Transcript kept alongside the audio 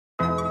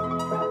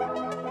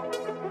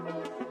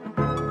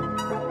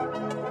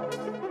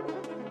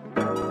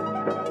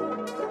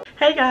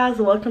Hey guys,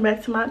 welcome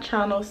back to my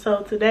channel.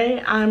 So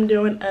today I'm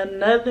doing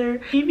another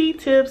PV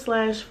tip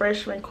slash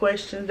freshman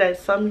questions that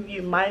some of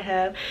you might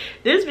have.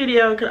 This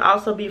video could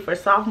also be for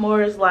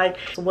sophomores, like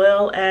as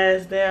well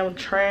as them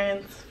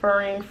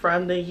transferring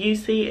from the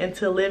UC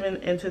into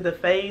living into the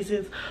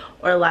phases,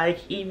 or like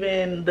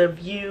even the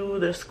view,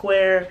 the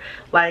square,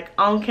 like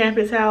on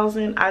campus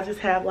housing. I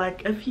just have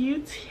like a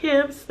few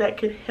tips that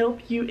could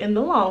help you in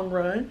the long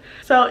run.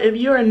 So if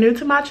you are new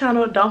to my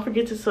channel, don't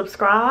forget to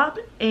subscribe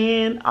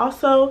and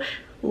also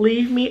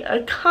leave me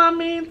a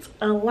comment,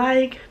 a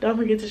like. Don't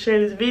forget to share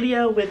this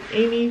video with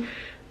any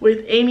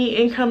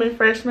incoming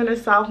freshman or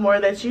sophomore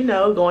that you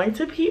know going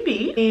to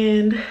PB.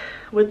 And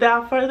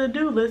without further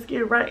ado, let's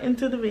get right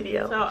into the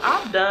video. So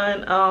I've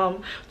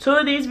done 2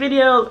 of these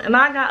videos and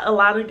I got a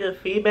lot of good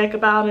feedback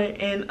about it,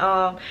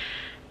 and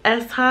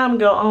as time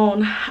go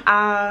on,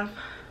 I've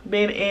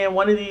been in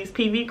one of these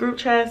PV group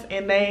chats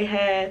and they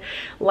had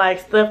like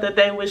stuff that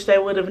they wish they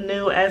would have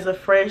knew as a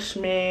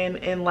freshman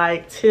and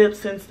like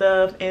tips and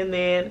stuff. And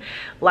then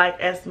like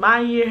as my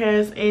year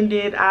has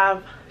ended,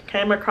 I've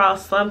came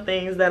across some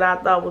things that I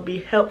thought would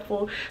be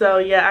helpful. So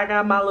yeah, I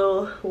got my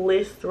little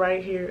list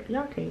right here.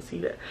 Y'all can't see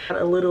that. I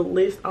got a little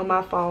list on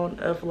my phone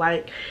of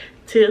like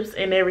tips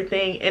and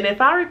everything. And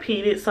if I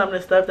repeated some of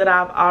the stuff that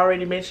I've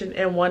already mentioned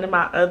in one of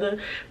my other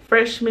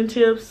freshman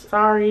tips,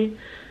 sorry.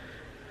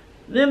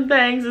 Them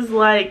things is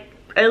like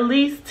at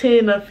least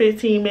 10 or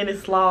 15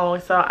 minutes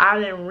long, so I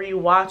didn't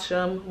rewatch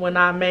them when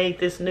I made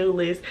this new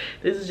list.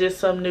 This is just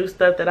some new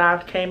stuff that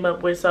I've came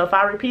up with, so if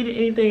I repeated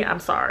anything, I'm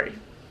sorry.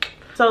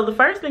 So the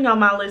first thing on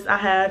my list I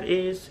have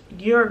is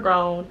you're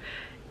grown,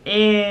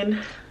 and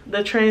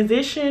the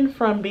transition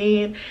from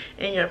being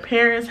in your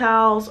parents'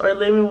 house or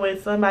living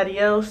with somebody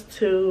else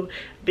to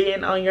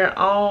being on your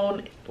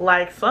own,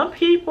 like some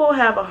people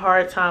have a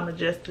hard time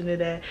adjusting to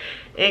that.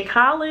 In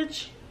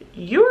college,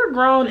 you're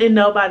grown and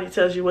nobody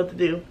tells you what to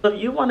do. If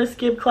you want to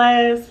skip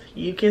class,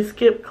 you can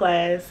skip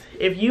class.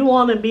 If you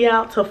want to be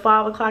out till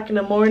 5 o'clock in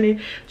the morning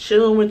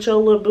chilling with your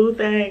little boo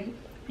thing,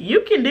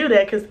 you can do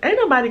that, because ain't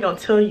nobody gonna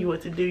tell you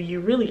what to do.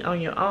 You're really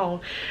on your own.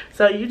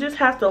 So you just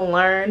have to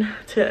learn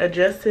to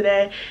adjust to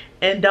that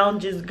and don't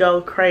just go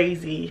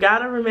crazy. You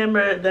gotta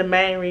remember the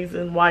main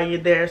reason why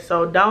you're there,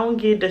 so don't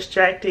get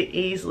distracted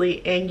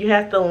easily, and you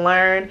have to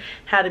learn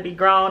how to be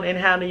grown and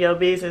handle your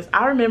business.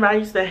 I remember I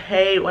used to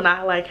hate when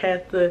I like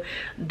had to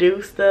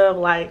do stuff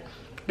like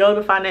go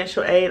to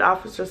financial aid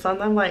office or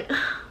something. I'm like,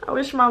 I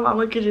wish my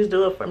mama could just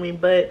do it for me,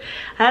 but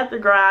I have to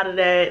grow out of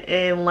that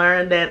and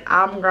learn that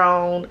I'm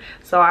grown,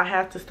 so I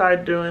have to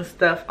start doing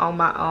stuff on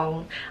my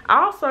own.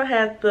 I also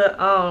had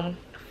to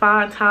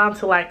find time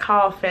to like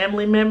call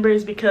family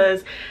members,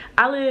 because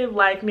I live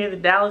like near the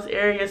Dallas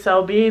area,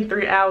 so being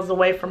 3 hours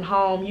away from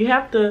home, you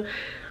have to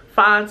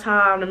find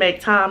time to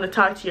make time to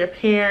talk to your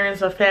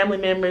parents or family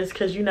members,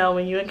 because you know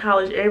when you're in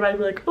college, everybody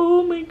be like,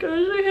 oh my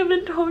gosh, I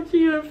haven't talked to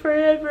you in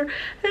forever,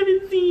 I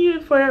haven't seen you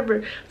in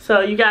forever. So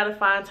you got to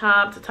find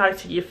time to talk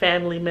to your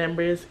family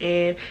members,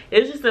 and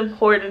it's just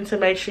important to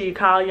make sure you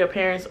call your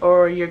parents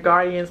or your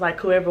guardians, like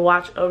whoever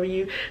watch over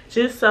you,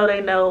 just so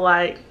they know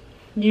like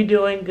you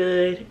doing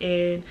good,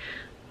 and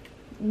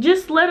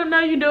just let them know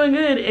you're doing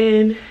good.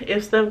 And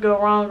if stuff go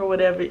wrong or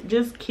whatever,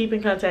 just keep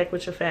in contact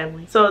with your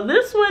family. So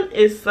this one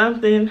is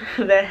something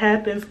that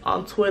happens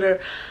on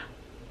Twitter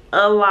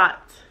a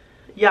lot,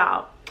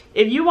 y'all.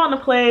 If you want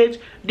to pledge,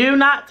 do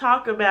not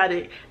talk about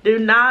it. Do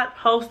not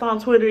post on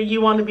Twitter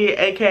you want to be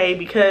an AK,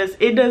 because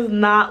it does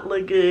not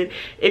look good.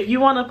 If you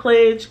want to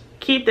pledge,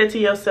 keep that to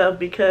yourself,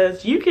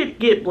 because you could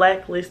get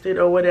blacklisted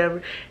or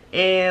whatever.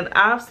 And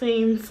I've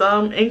seen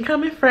some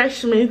incoming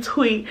freshmen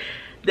tweet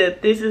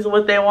that this is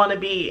what they want to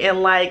be,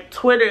 and like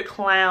Twitter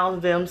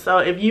clowns them. So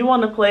if you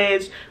want to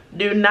pledge,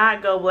 do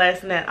not go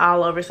blasting that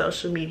all over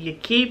social media.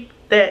 Keep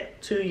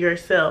that to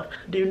yourself.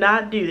 Do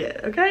not do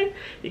that, okay?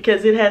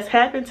 Because it has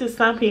happened to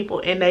some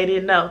people and they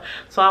didn't know.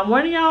 So I'm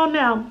warning y'all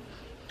now.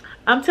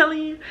 I'm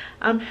telling you,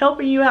 I'm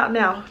helping you out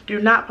now. Do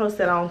not post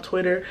that on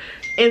Twitter,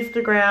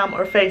 Instagram,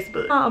 or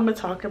Facebook. I'm gonna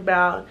talk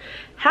about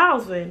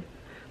housing.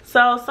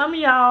 So some of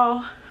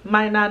y'all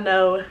might not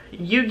know,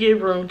 you get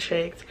room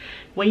checked.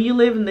 When you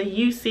live in the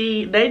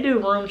UC, they do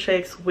room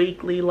checks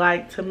weekly,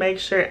 like to make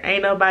sure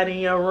ain't nobody in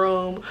your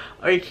room,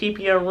 or you keep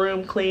your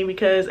room clean,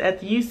 because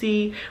at the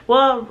UC,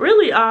 well,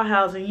 really all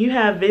housing, you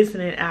have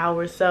visiting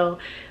hours. So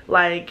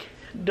like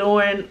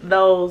during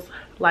those,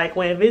 like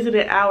when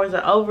visiting hours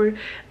are over,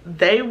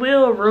 they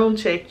will room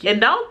check you.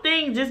 And don't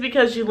think just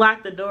because you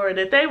lock the door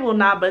that they will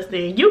not bust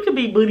in. You could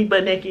be booty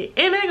butt naked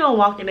and they gonna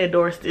walk in that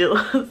door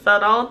still. So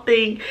don't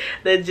think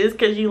that just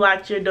because you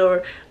locked your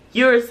door,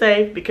 you're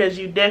safe, because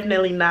you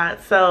definitely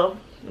not. So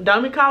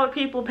don't be calling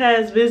people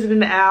past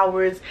visiting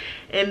hours.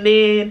 And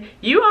then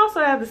you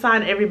also have to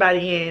sign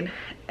everybody in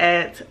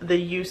at the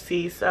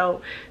UC,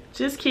 so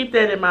just keep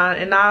that in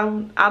mind. And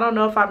I don't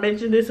know if I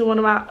mentioned this in one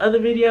of my other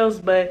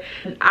videos, but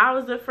when I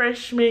was a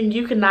freshman,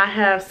 you cannot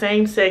have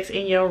same-sex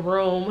in your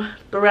room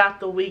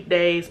throughout the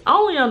weekdays,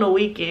 only on the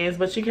weekends,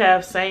 but you can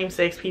have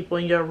same-sex people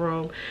in your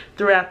room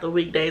throughout the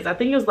weekdays. I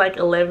think it was like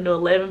 11 to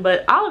 11,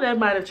 but all of that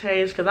might have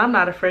changed because I'm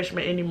not a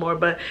freshman anymore,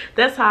 but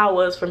that's how it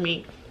was for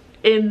me.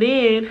 And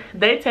then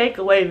they take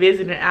away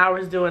visiting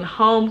hours during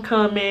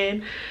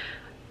homecoming,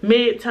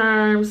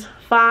 midterms,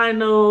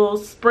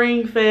 finals,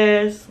 spring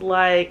fest,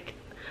 like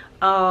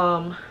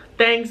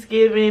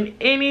Thanksgiving,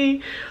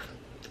 anything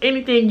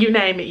you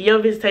name it, your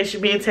visitation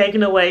being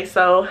taken away.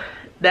 So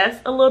that's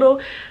a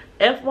little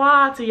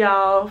FYI to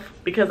y'all,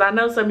 because I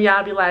know some of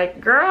y'all be like,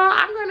 girl,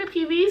 I'm going to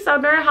PV,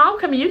 so during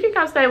homecoming you can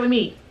come stay with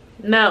me.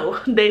 No,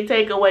 they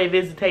take away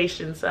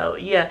visitation. So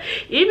yeah,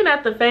 even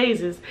at the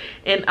phases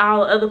and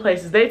all other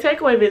places, they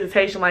take away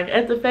visitation. Like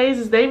at the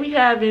phases, they be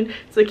having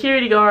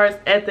security guards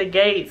at the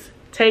gates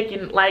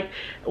taking, like,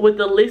 with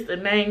the list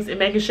of names and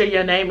making sure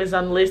your name is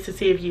on the list to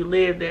see if you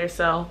live there.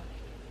 So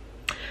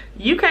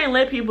you can't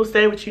let people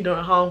stay with you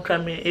during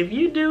homecoming. If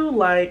you do,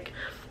 like,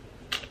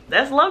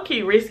 that's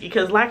low-key risky,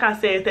 because like I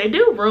said, they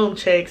do room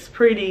checks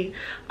pretty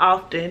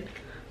often.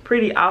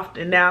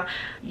 Now,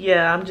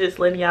 yeah, I'm just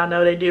letting y'all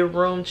know they do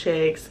room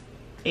checks,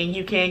 and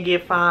you can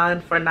get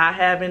fined for not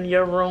having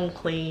your room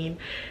clean.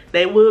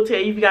 They will tell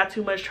you if you got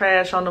too much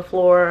trash on the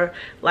floor.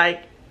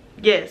 Like,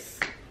 yes,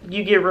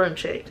 you get room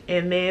checked.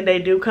 And then they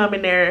do come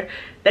in there.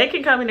 They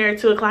can come in there at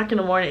 2 o'clock in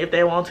the morning if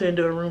they want to and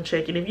do a room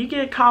check. And if you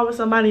get caught with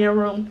somebody in your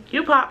room,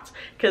 you popped,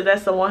 because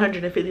that's a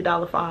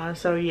 $150 fine.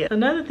 So yeah.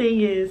 Another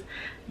thing is,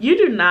 you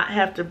do not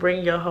have to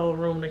bring your whole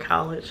room to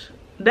college.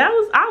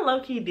 I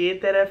low-key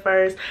did that at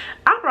first.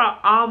 I brought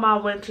all my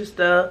winter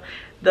stuff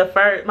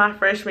my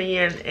freshman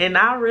year, and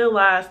I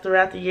realized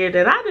throughout the year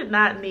that I did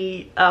not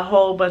need a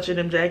whole bunch of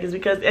them jackets,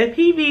 because at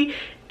PV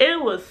it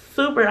was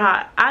super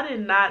hot. I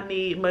did not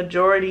need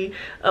majority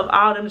of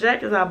all them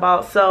jackets I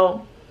bought.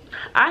 So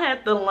I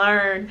had to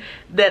learn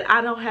that I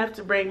don't have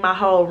to bring my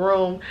whole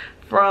room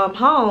from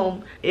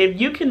home.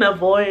 If you can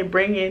avoid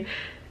bringing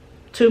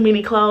too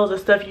many clothes or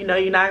stuff you know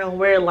you're not gonna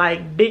wear,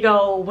 like big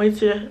old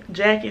winter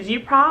jackets, you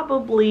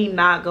probably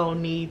not gonna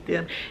need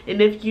them.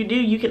 And if you do,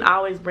 you can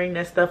always bring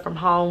that stuff from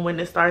home when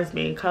it starts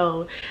being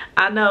cold.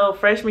 I know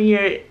freshman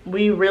year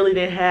we really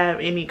didn't have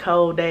any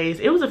cold days.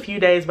 It was a few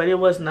days, but it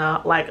wasn't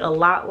like a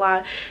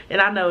lot. And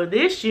I know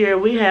this year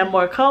we had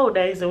more cold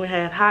days than we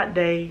had hot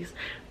days,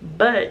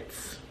 but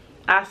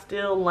I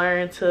still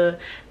learned to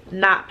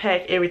not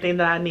pack everything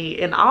that I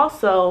need. And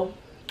also,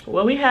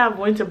 when we have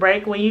winter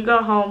break, when you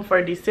go home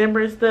for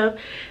December and stuff,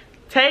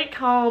 take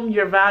home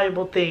your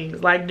valuable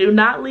things. Like, do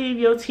not leave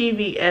your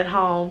TV at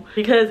home,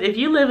 because if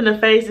you live in the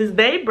phases,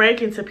 they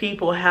break into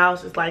people's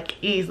houses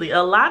like easily.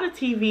 A lot of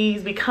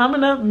TVs be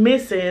coming up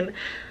missing,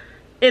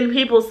 and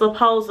people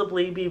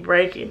supposedly be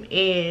breaking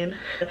in.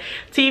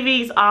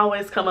 TVs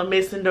always come up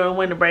missing during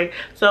winter break.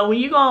 So when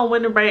you go on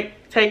winter break,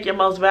 take your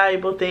most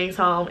valuable things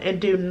home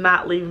and do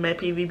not leave them at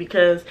PV,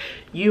 because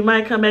you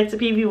might come back to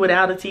PV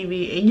without a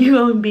TV and you're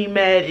gonna be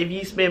mad if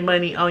you spend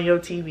money on your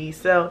TV.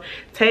 So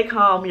take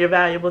home your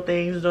valuable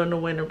things during the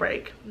winter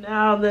break.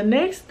 Now the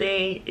next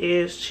thing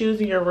is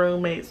choosing your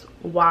roommates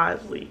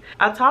wisely.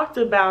 I talked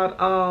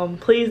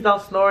about please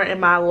don't snore in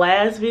my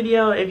last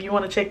video. If you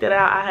want to check that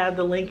out, I have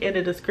the link in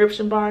the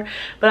description bar.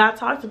 But I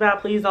talked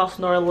about please don't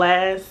snore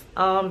last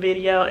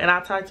video, and I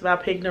talked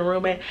about picking a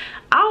roommate.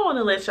 I want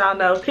to let y'all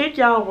know, pick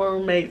y'all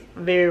roommates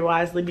very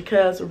wisely,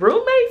 because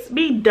roommates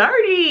be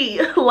dirty.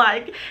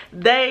 Like,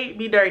 they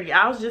be dirty.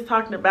 I was just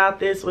talking about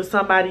this with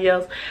somebody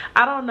else.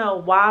 I don't know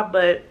why,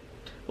 but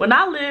when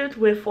I lived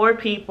with 4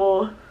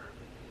 people,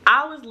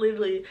 I was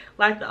literally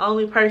like the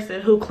only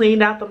person who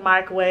cleaned out the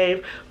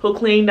microwave, who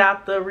cleaned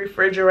out the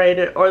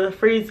refrigerator or the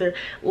freezer.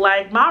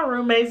 Like, my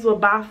roommates would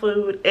buy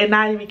food and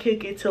not even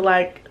cook it till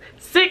like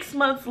 6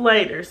 months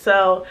later.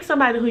 So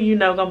somebody who you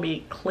know gonna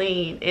be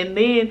clean. And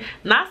then,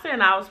 not saying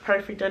I was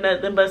perfect or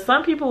nothing, but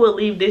some people would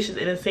leave dishes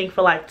in the sink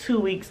for like 2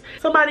 weeks.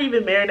 Somebody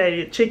even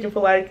marinated chicken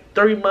for like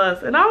 3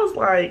 months, and I was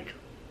like,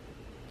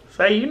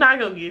 so you're not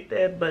gonna get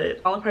that.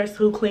 But the only person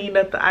who cleaned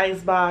up the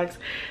ice box,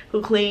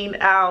 who cleaned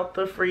out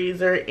the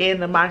freezer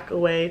and the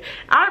microwave.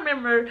 I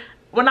remember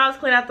when I was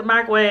cleaning out the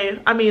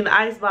microwave, the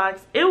ice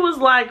box, it was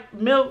like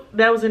milk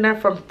that was in there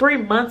from 3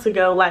 months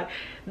ago. Like,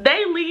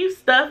 they leave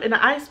stuff in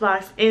the ice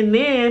box. And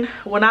then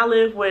when I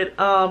live with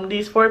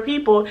these 4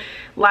 people,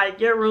 like,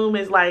 your room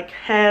is like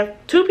have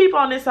 2 people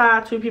on this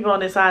side, 2 people on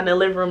this side, and the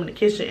living room and the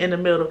kitchen in the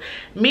middle.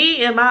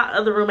 Me and my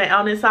other roommate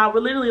on this side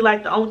were literally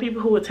like the only people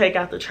who would take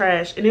out the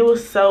trash. And it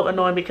was so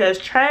annoying, because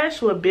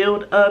trash would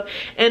build up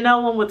and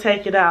no one would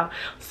take it out.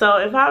 So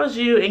if I was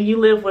you and you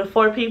live with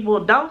 4 people,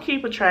 don't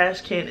keep a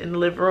trash can in the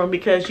living room,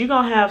 because you're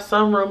gonna have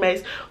some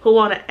roommates who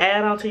want to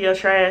add onto your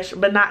trash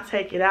but not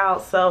take it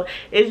out. So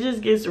it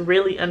just gets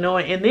really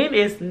annoying. And then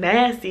it's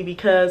nasty,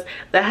 because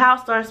the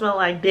house starts smelling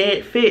like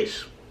dead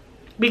fish.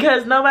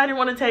 because nobody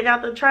want to take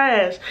out the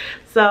trash.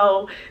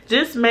 So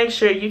just make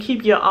sure you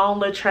keep your own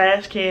little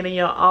trash can in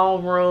your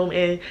own room,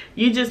 and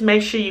you just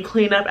make sure you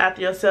clean up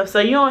after yourself so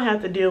you don't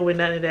have to deal with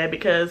none of that,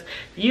 because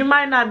you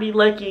might not be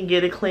lucky and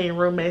get a clean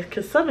roommate,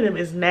 because some of them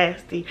is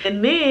nasty.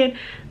 And then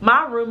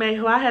my roommate,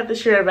 who I had to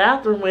share a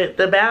bathroom with,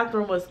 the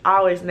bathroom was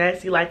always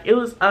nasty. Like, it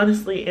was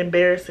honestly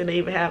embarrassing to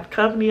even have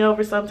company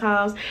over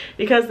sometimes,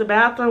 because the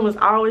bathroom was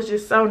always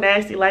just so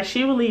nasty. Like,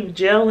 she would leave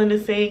gel in the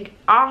sink,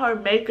 all her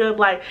makeup,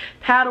 like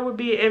powder would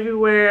be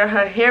everywhere,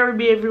 her hair would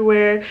be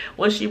everywhere.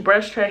 When she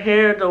brushed her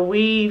hair, the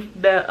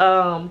weave that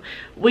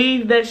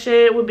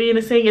shed would be in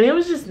the sink, and it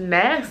was just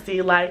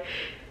nasty. Like,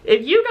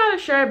 if you gotta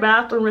share a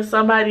bathroom with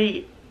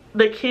somebody,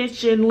 the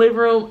kitchen, living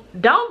room,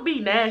 don't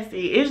be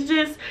nasty. It's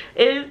just,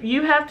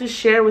 you have to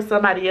share with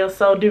somebody else,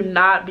 so do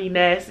not be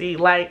nasty.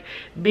 Like,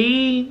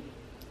 learn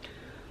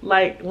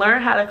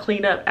how to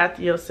clean up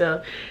after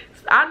yourself.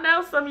 I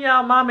know some of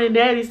y'all mama and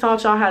daddies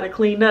taught y'all how to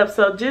clean up,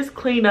 so just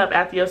clean up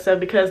after yourself,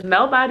 because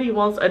nobody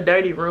wants a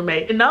dirty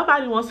roommate, and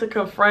nobody wants to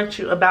confront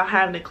you about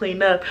having to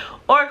clean up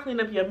or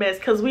clean up your mess,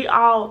 because we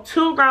all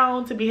too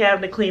grown to be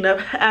having to clean up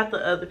after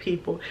other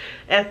people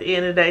at the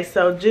end of the day.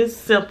 So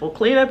just simple,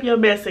 clean up your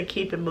mess and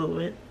keep it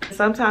moving.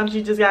 Sometimes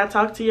you just gotta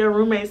talk to your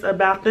roommates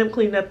about them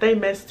cleaning up their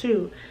mess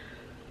too.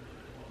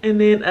 And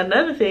then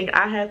another thing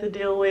I had to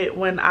deal with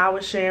when I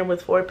was sharing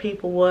with 4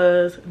 people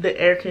was the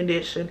air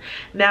condition.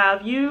 Now,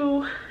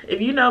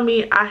 if you know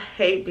me, I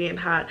hate being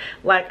hot.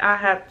 Like,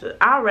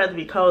 I'd rather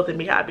be cold than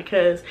be hot,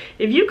 because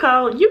if you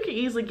cold, you can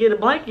easily get a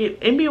blanket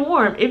and be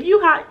warm. If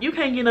you hot, you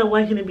can't get no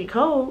blanket and be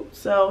cold.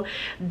 So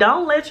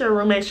don't let your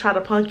roommates try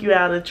to punk you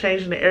out of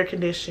changing the air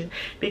condition,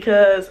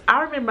 because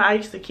I remember I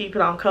used to keep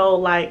it on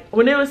cold. Like,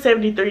 when it was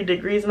 73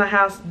 degrees in the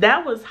house,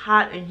 that was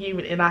hot and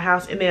humid in our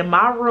house, and then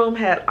my room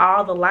had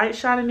all the light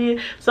shining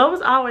in, so it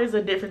was always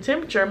a different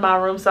temperature in my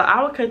room. So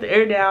I would cut the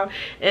air down,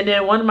 and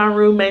then one of my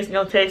roommates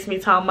gonna text me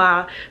talking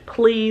about,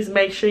 please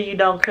make sure you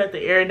don't cut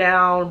the air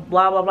down,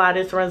 blah blah blah,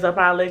 this runs up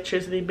our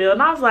electricity bill.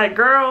 And I was like,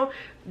 girl,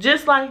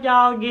 just like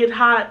y'all get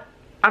hot,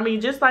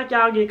 just like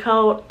y'all get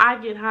cold, I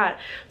get hot.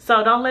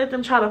 So don't let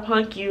them try to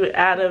punk you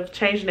out of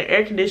changing the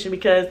air condition,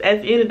 because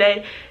at the end of the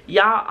day,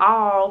 y'all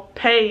all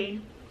pay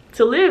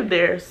to live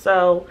there.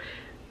 So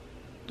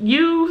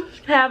you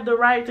have the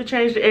right to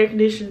change the air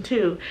condition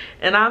too.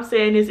 And I'm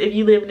saying this if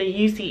you live in the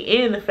UC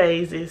and the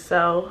phases.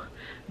 So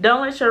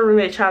don't let your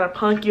roommate try to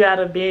punk you out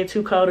of being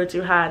too cold or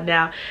too hot.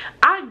 Now,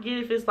 I get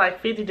if it's like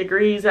 50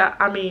 degrees.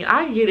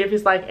 I get if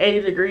it's like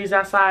 80 degrees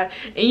outside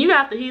and you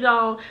have the heat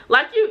on.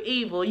 Like, you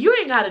evil. You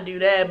ain't got to do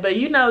that. But,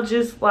 you know,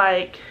 just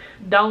like,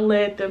 don't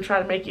let them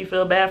try to make you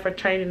feel bad for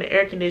changing the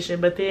air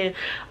condition. But then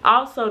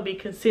also be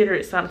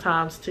considerate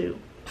sometimes too.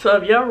 So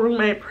if your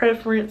roommate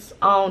preference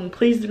on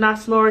please do not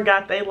snore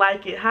got they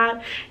like it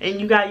hot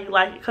and you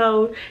like it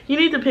cold, you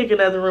need to pick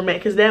another roommate,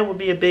 because that would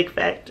be a big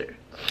factor.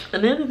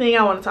 Another thing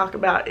I want to talk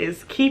about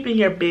is keeping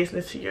your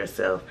business to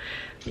yourself.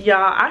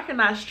 Y'all, I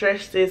cannot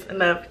stress this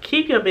enough.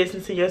 Keep your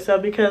business to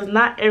yourself, because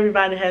not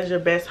everybody has your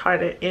best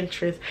heart and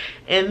interest.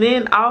 And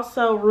then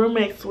also,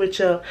 roommates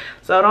switch up.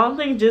 So don't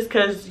think just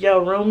because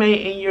your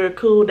roommate and you're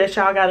cool that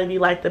y'all gotta be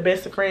like the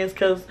best of friends,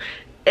 because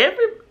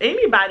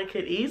anybody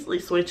could easily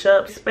switch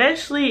up,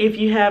 especially if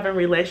you having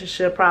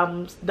relationship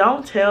problems.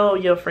 Don't tell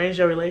your friends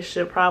your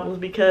relationship problems,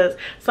 because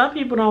some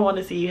people don't want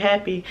to see you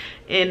happy,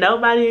 and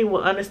nobody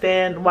will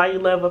understand why you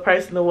love a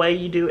person the way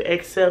you do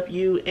except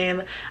you.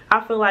 And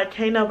I feel like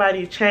can't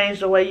nobody change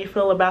the way you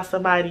feel about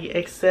somebody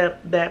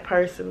except that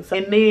person.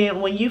 And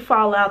then when you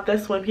fall out,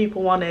 that's when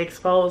people want to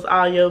expose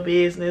all your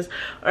business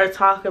or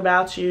talk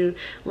about you.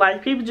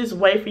 Like, people just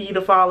wait for you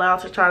to fall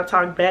out to try to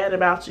talk bad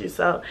about you.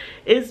 So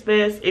it's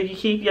best if you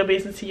keep your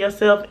business to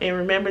yourself, and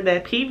remember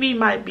that PV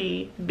might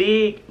be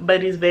big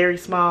but it's very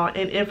small,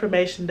 and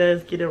information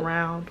does get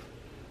around.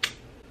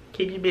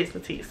 Keep your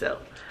business to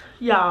yourself.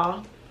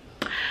 Y'all,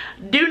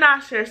 do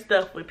not share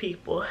stuff with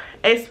people,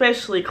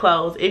 especially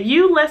clothes. If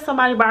you let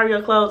somebody borrow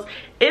your clothes,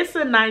 it's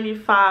a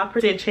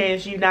 95%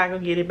 chance you're not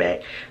gonna get it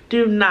back.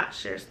 Do not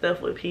share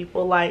stuff with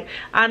people. Like,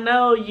 I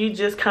know you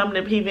just come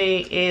to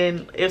PV,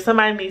 and if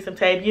somebody needs some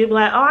tape, you'll be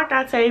like, oh, I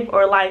got tape,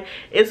 or like,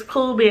 it's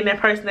cool being that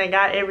person that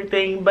got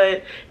everything.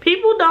 But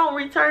people don't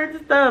return the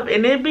stuff,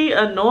 and it'd be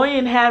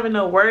annoying having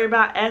to worry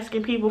about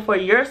asking people for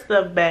your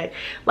stuff back.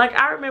 Like,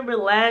 I remember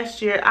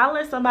last year, I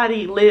let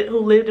somebody who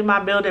lived in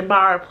my building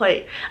borrow a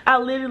plate. I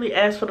literally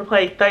asked for the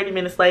plate 30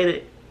 minutes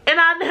later, and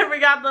I never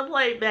got the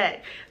plate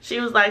back. She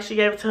was like, she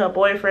gave it to her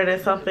boyfriend or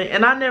something,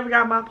 and I never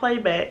got my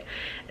plate back.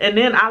 And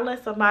then I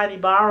let somebody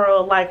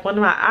borrow like one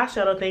of my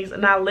eyeshadow things,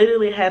 and I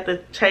literally had to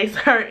chase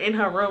her in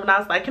her room, and I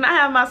was like, can I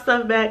have my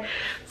stuff back?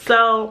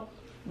 So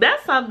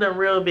that's something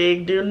real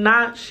big. Do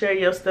not share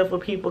your stuff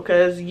with people,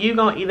 because you're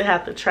gonna either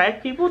have to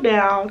track people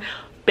down,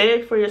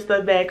 beg for your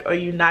stuff back, or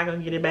you're not gonna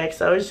get it back.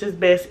 So it's just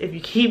best if you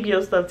keep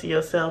your stuff to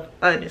yourself,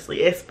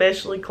 honestly,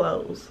 especially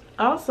clothes.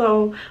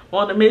 Also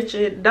want to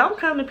mention, don't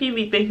come to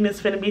PV thinking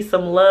it's gonna be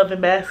some love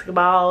and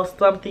basketball,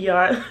 stump the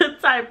yard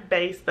type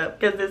based stuff,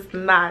 because it's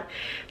not.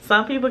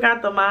 Some people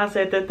got the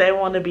mindset that they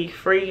want to be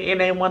free and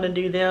they want to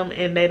do them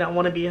and they don't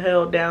want to be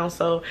held down.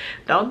 So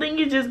don't think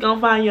you're just gonna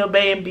find your bae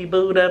and be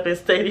booed up and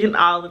studying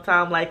all the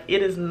time. Like,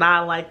 it is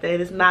not like that.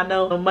 It's not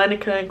no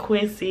Monica and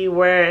Quincy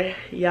where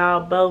y'all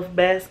both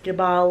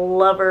basketball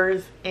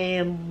lovers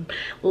and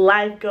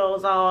life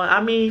goes on.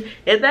 I mean,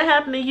 if that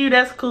happened to you,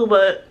 that's cool,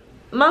 but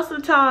most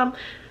of the time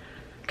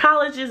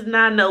college is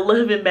not no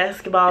love and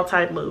basketball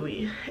type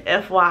movie,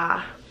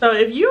 FYI. So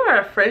if you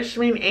are a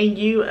freshman and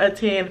you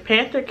attend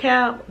Panther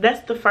Camp,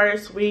 that's the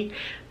first week.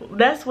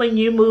 That's when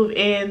you move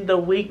in the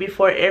week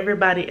before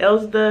everybody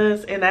else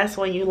does, and that's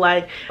when you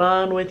like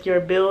fun with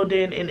your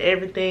building and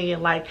everything,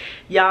 and like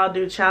y'all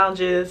do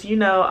challenges, you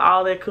know,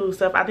 all that cool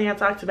stuff. I think I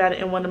talked about it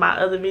in one of my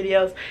other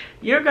videos.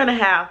 You're gonna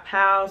have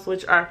pals,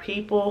 which are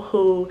people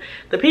who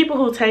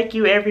take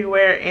you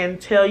everywhere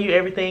and tell you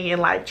everything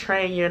and like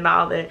train you and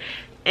all that.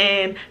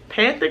 And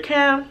Panther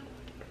Camp,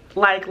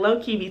 like,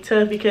 low-key be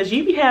tough because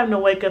you be having to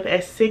wake up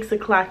at 6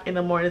 o'clock in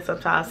the morning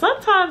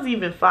sometimes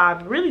even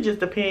 5. It really just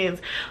depends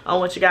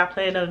on what you got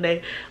planned on the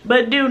day.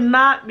 But do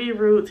not be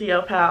rude to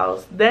your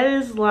pals. That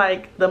is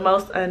like the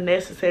most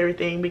unnecessary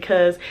thing,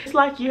 because it's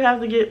like you have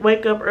to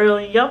wake up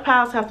early. Your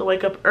pals have to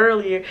wake up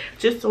earlier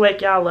just to wake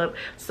y'all up.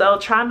 So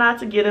try not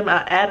to get them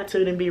an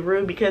attitude and be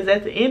rude, because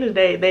at the end of the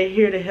day, they're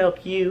here to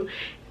help you.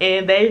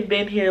 And they've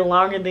been here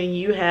longer than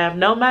you have,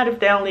 no matter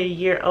if they're only a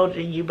year older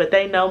than you, but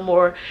they know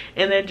more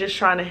and they're just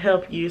trying to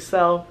help you.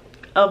 So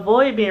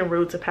avoid being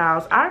rude to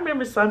pals. I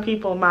remember some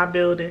people in my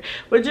building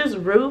were just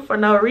rude for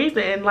no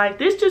reason, and like,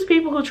 this just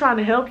people who trying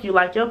to help you.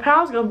 Like, your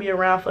pals gonna be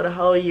around for the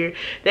whole year.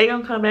 They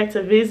gonna come back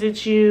to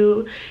visit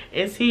you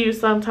and see you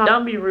sometime.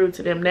 Don't be rude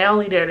to them. They're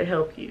only there to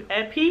help you.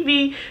 At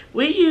PV,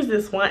 we use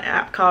this one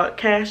app called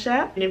Cash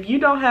App, and if you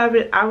don't have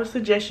it, I would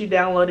suggest you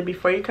download it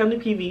before you come to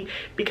PV,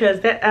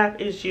 because that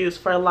app is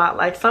used for a lot.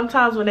 Like,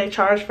 sometimes when they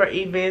charge for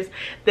events,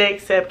 they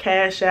accept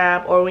Cash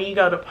App, or when you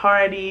go to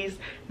parties,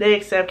 they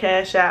accept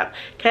Cash App.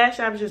 Cash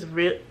App is just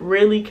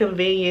really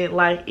convenient.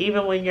 Like,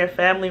 even when your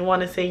family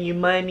want to send you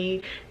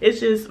money,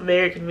 it's just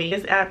very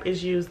convenient. This app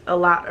is used a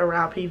lot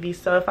around PV,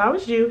 so if I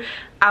was you,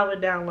 I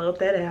would download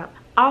that app.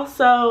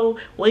 Also,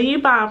 when you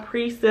buy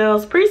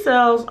pre-sales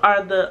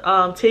are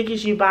the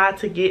tickets you buy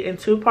to get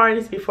into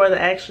parties before the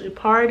actual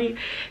party.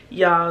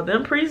 Y'all,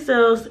 them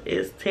pre-sales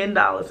is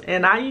 $10,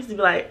 and I used to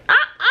be like,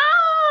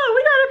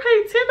 we gotta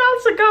pay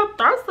 $10 to go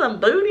throw some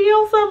booty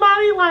on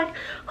somebody. Like,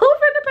 who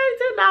finna pay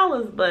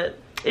 $10? But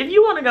if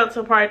you want to go to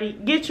a party,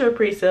 get your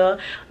pre-sale.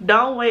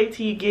 Don't wait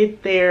till you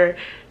get there,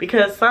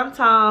 because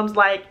sometimes,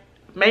 like,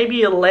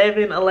 maybe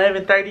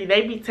 11:30,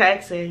 they be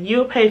taxing.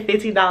 You'll pay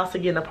 $15 to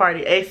get in a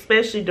party,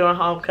 especially during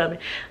homecoming.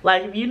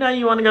 Like, if you know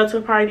you want to go to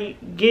a party,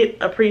 get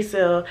a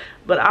pre-sale.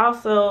 But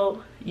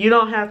also, you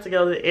don't have to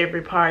go to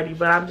every party,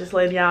 but I'm just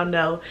letting y'all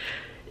know,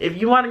 if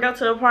you want to go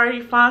to a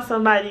party, find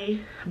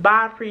somebody,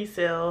 buy a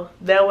pre-sale.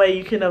 That way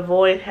you can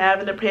avoid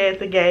having to pay at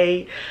the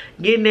gate,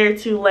 getting there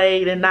too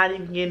late and not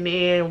even getting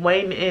in,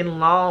 waiting in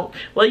long.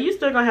 Well, you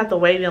still gonna have to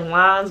wait in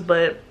lines,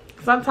 but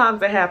sometimes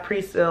they have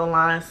pre-sale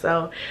lines.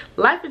 So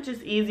life is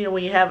just easier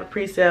when you have a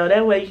pre-sale.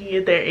 That way you can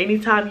get there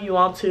anytime you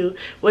want to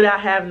without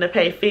having to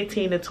pay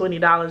 $15 to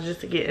 $20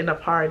 just to get in a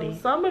party.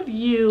 Some of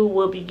you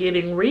will be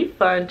getting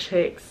refund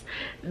checks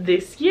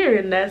this year,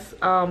 and that's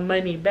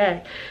money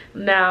back.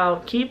 Now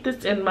keep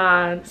this in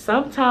mind,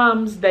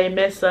 sometimes they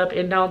mess up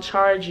and don't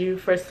charge you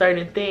for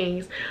certain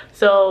things.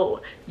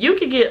 So you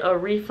could get a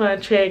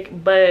refund check,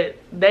 but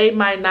they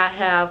might not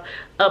have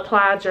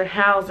applied your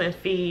housing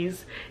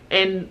fees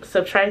and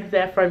subtracted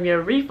that from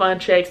your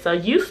refund check. So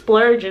you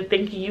splurging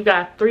thinking you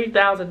got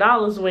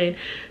 $3,000 when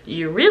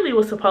you really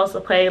was supposed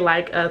to pay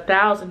like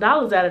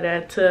 $1,000 out of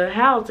that to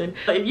housing.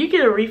 So if you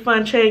get a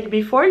refund check,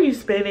 before you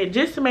spend it,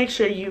 just to make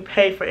sure you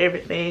pay for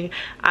everything.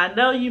 I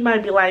know you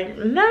might be like,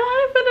 no,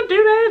 I ain't gonna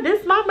do that.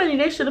 This is my money.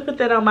 They should have put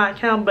that on my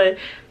account, but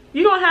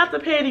you're gonna have to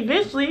pay it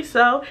eventually.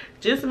 So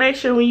just make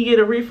sure when you get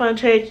a refund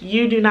check,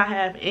 you do not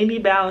have any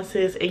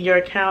balances and your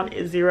account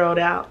is zeroed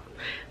out.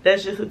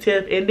 That's just a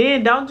tip. And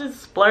then don't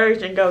just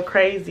splurge and go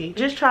crazy.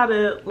 Just try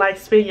to like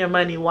spend your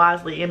money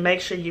wisely and make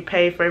sure you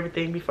pay for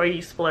everything before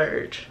you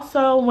splurge.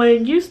 So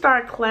when you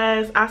start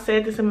class, I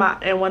said this in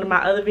one of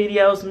my other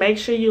videos, make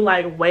sure you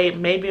like wait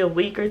maybe a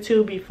week or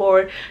two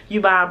before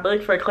you buy a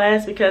book for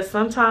class, because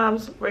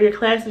sometimes for your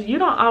classes you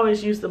don't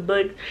always use the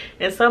book,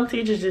 and some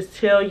teachers just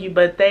tell you,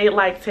 but they do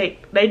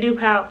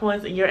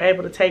PowerPoints and you're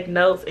able to take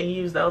notes and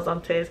use those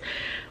on tests.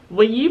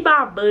 When you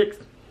buy books,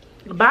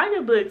 buy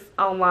your books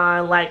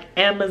online like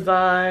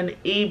Amazon,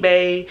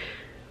 eBay.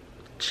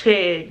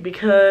 Check,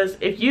 because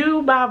if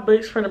you buy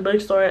books from the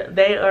bookstore,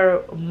 they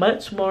are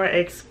much more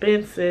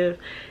expensive,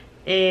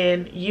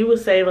 and you will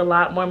save a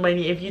lot more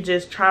money if you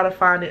just try to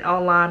find it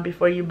online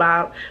before you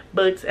buy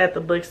books at the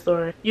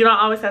bookstore. You don't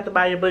always have to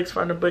buy your books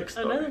from the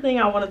bookstore. Another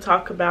thing I want to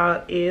talk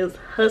about is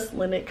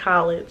hustling at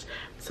college.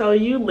 So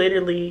you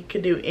literally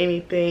could do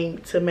anything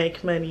to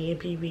make money in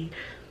PV.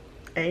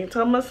 I ain't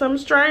talking about something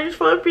strange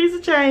for a piece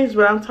of change,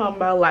 but I'm talking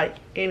about like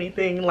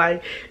anything.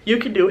 Like you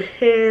can do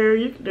hair,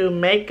 you can do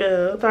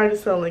makeup, started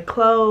selling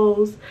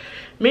clothes.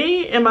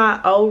 Me and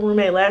my old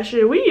roommate last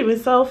year, we even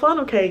sold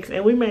funnel cakes,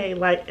 and we made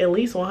like at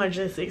least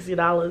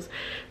 $160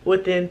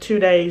 within 2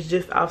 days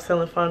just off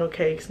selling funnel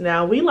cakes.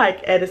 Now we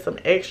like added some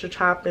extra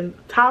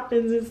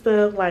toppings and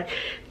stuff. Like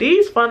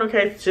these funnel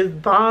cakes just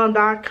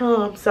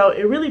bomb.com, so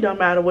it really don't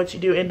matter what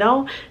you do, and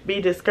don't be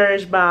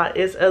discouraged by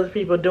it's other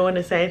people doing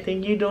the same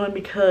thing you doing,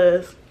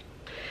 because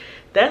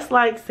that's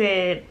like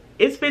saying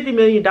it's 50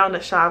 million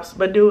donut shops,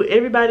 but do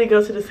everybody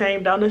go to the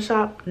same donut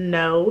shop?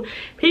 No.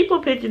 People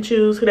pick and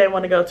choose who they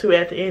want to go to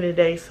at the end of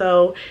the day.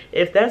 So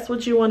if that's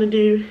what you want to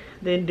do,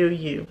 then do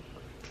you.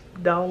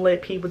 Don't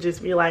let people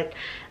just be like,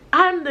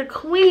 I'm the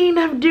queen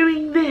of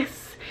doing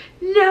this.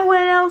 No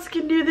one else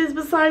can do this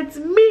besides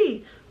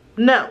me.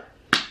 No,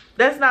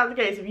 that's not the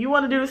case. If you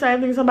want to do the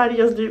same thing somebody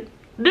else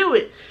do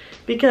it.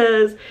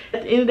 Because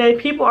at the end of the day,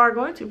 people are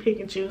going to pick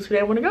and choose who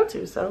they want to go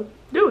to, so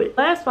do it.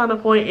 Last final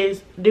point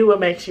is do what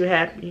makes you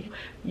happy.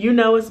 You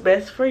know what's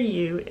best for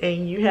you,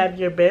 and you have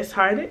your best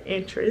heart and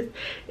interest.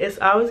 It's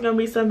always going to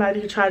be somebody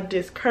who try to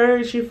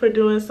discourage you for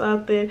doing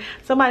something,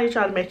 somebody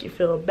try to make you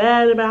feel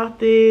bad about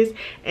this.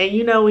 And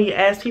you know, when you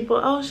ask people,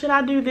 oh, should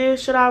I do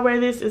this, should I wear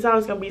this, it's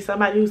always going to be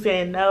somebody who's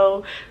saying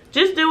no.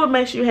 Just do what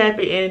makes you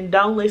happy, and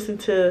don't listen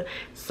to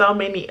so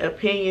many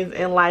opinions,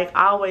 and like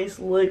always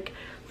look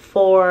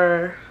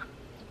for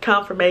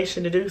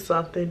confirmation to do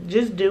something.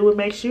 Just do what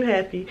makes you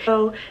happy.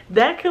 So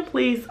that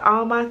completes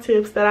all my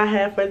tips that I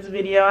have for this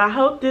video. I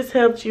hope this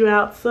helped you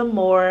out some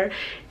more,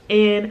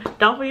 and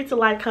don't forget to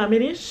like,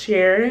 comment, and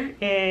share,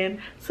 and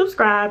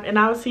subscribe, and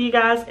I will see you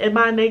guys in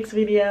my next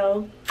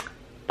video.